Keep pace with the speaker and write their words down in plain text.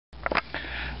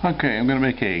Okay, I'm going to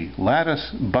make a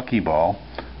lattice buckyball.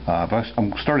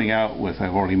 I'm starting out with,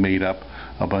 I've already made up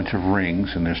a bunch of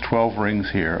rings, and there's 12 rings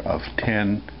here of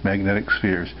 10 magnetic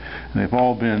spheres, and they've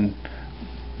all been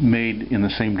made in the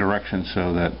same direction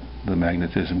so that the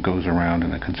magnetism goes around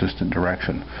in a consistent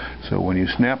direction. So when you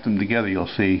snap them together, you'll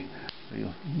see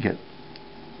you'll get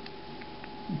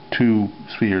two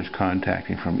spheres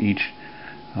contacting from each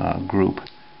group,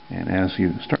 and as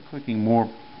you start clicking more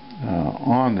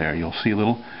on there, you'll see a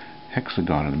little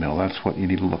hexagon in the middle. That's what you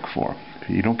need to look for. If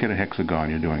you don't get a hexagon,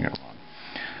 you're doing it wrong.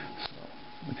 So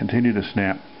continue to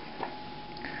snap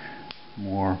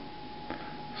more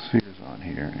spheres on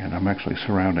here, and I'm actually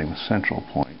surrounding the central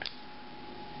point,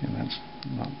 and that's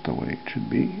not the way it should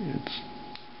be. It's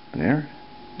there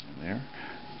and there,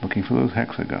 looking for those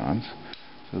hexagons.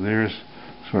 So there's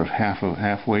sort of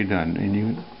halfway done, and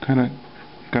you kind of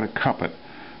got to cup it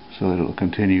so that it'll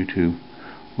continue to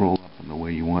roll up in the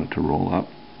way you want it to roll up,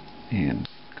 and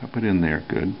cup it in there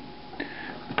good.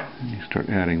 And you start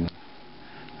adding the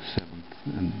seventh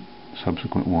and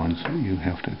subsequent ones. You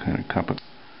have to kind of cup it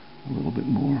a little bit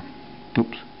more.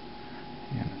 Oops.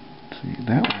 And see,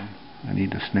 that one I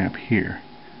need to snap here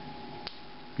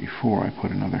before I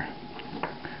put another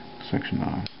section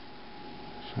on.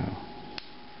 So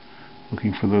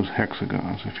looking for those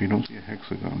hexagons. If you don't see a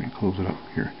hexagon, you close it up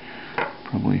here.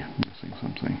 Probably missing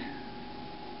something.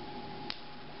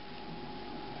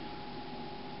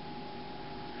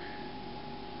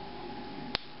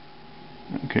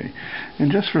 Okay, and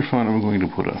just for fun, I'm going to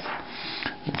put a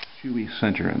chewy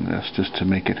center in this just to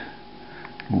make it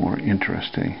more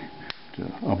interesting.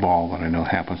 A ball that I know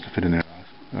happens to fit in there.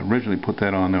 I originally put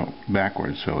that on there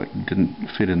backwards, so it didn't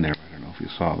fit in there. I don't know if you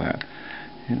saw that.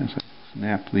 And as I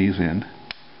snap these in,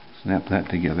 snap that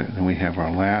together, then we have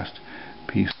our last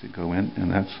piece to go in,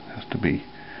 and that has to be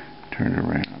turned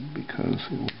around because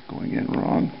it was going in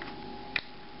wrong.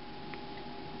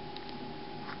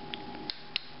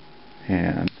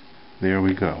 And there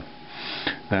we go.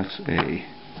 That's a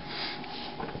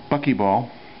buckyball,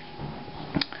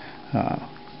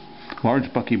 large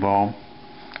buckyball,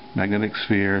 magnetic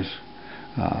spheres,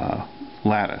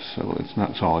 lattice, so it's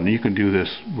not solid. And you can do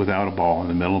this without a ball in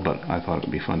the middle, but I thought it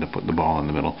would be fun to put the ball in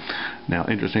the middle. Now,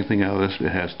 interesting thing out of this, it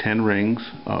has 10 rings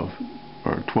of,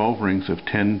 or 12 rings of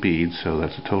 10 beads, so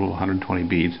that's a total of 120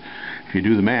 beads. If you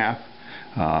do the math,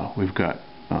 we've got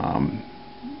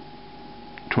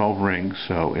 12 rings,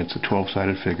 so it's a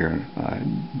 12-sided figure,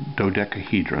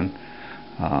 dodecahedron.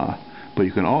 But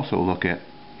you can also look at,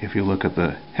 if you look at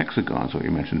the hexagons that we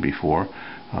mentioned before,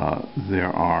 there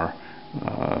are,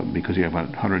 because you have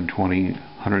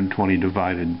 120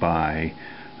 divided by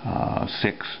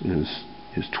 6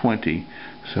 is 20,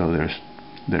 so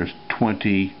there's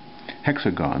 20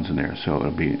 hexagons in there, so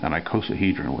it'll be an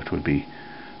icosahedron, which would be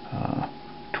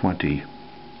 20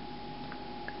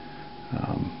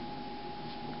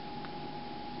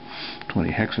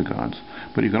 hexagons.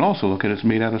 But you can also look at it's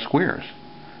made out of squares,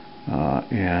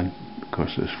 and of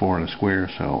course there's 4 in a square,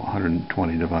 so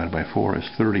 120 divided by 4 is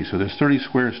 30, so there's 30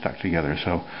 squares stuck together.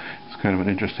 So it's kind of an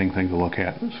interesting thing to look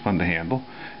at. It's fun to handle,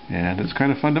 and it's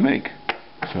kind of fun to make,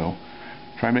 so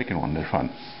try making one. They're fun.